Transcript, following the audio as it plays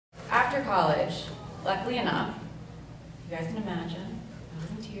after college, luckily enough, you guys can imagine, I was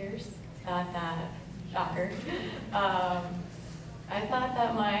in tears, thought that, shocker, I thought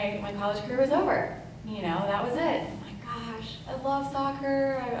that my college career was over. You know, that was it. Oh my gosh, I love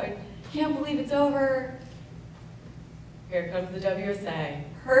soccer, I can't believe it's over. Here comes the WUSA.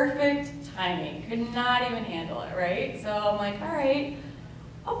 Perfect timing, could not even handle it, right? So I'm like, all right,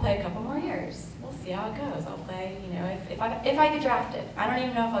 I'll play a couple more years. We'll see how it goes. I'll play, you know, if I get drafted. I don't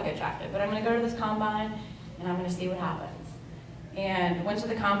even know if I'll get drafted, but I'm gonna go to this combine and I'm gonna see what happens. And went to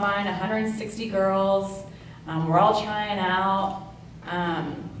the combine, 160 girls, we're all trying out.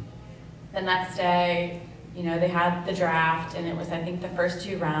 The next day, you know, they had the draft, and it was, I think, the first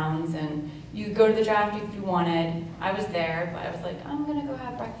 2 rounds, and you go to the draft if you wanted. I was there, but I was like, I'm gonna go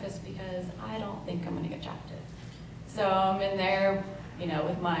have breakfast because I don't think I'm gonna get drafted. So I'm in there, you know,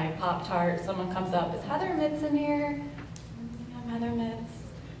 with my Pop-Tart. Someone comes up, is Heather Mitz in here? I'm Heather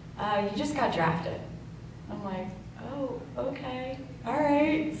Mitz. You just got drafted. I'm like, oh, okay, all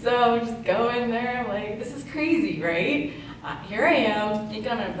right. So just go in there, I'm like, this is crazy, right? Here I am,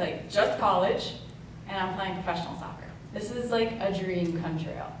 thinking I'm gonna play just college, and I'm playing professional soccer. This is like a dream come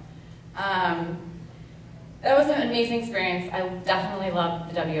true. That was an amazing experience. I definitely loved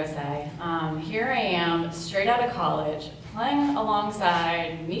the WUSA. Here I am, straight out of college, playing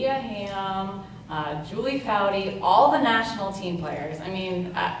alongside Mia Hamm, Julie Foudy, all the national team players. I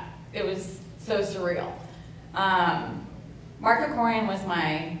mean, it was so surreal. Mark Krikorian was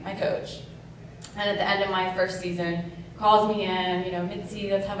my coach, and at the end of my first season, calls me in, you know,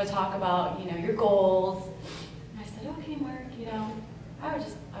 Mitzi, let's have a talk about, you know, your goals. And I said, okay, Mark, you know, I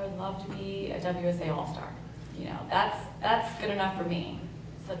would love to be a WUSA All-Star. You know, that's good enough for me.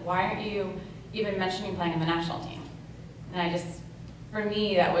 I said, why aren't you even mentioning playing on the national team? And for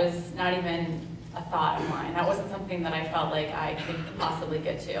me, that was not even a thought of mine. That wasn't something that I felt like I could possibly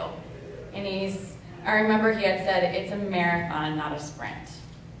get to. And I remember he had said, it's a marathon, not a sprint.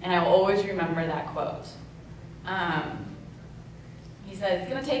 And I will always remember that quote. He said, it's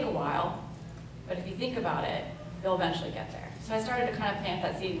gonna take a while, but if you think about it, you'll eventually get there. So I started to kind of plant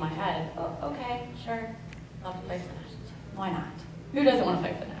that seed in my head. Oh, okay, sure, love to play for the national team. Why not? Who doesn't want to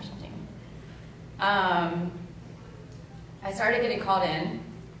play for the national team? I started getting called in.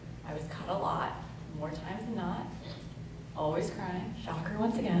 I was cut a lot, more times than not. Always crying, shocker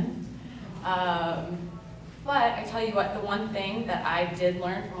once again. But I tell you what, the one thing that I did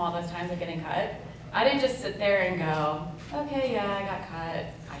learn from all those times of getting cut, I didn't just sit there and go, okay, yeah, I got cut.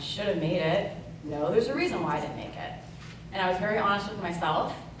 I should have made it. No, there's a reason why I didn't make it. And I was very honest with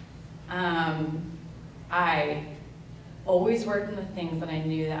myself. I always worked in the things that I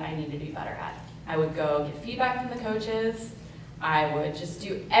knew that I needed to be better at. I would go get feedback from the coaches. I would just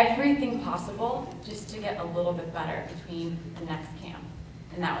do everything possible just to get a little bit better between the next camp.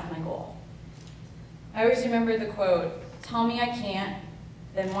 And that was my goal. I always remember the quote, tell me I can't,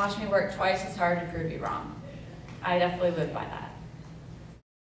 then watch me work twice as hard to prove you wrong. I definitely live by that.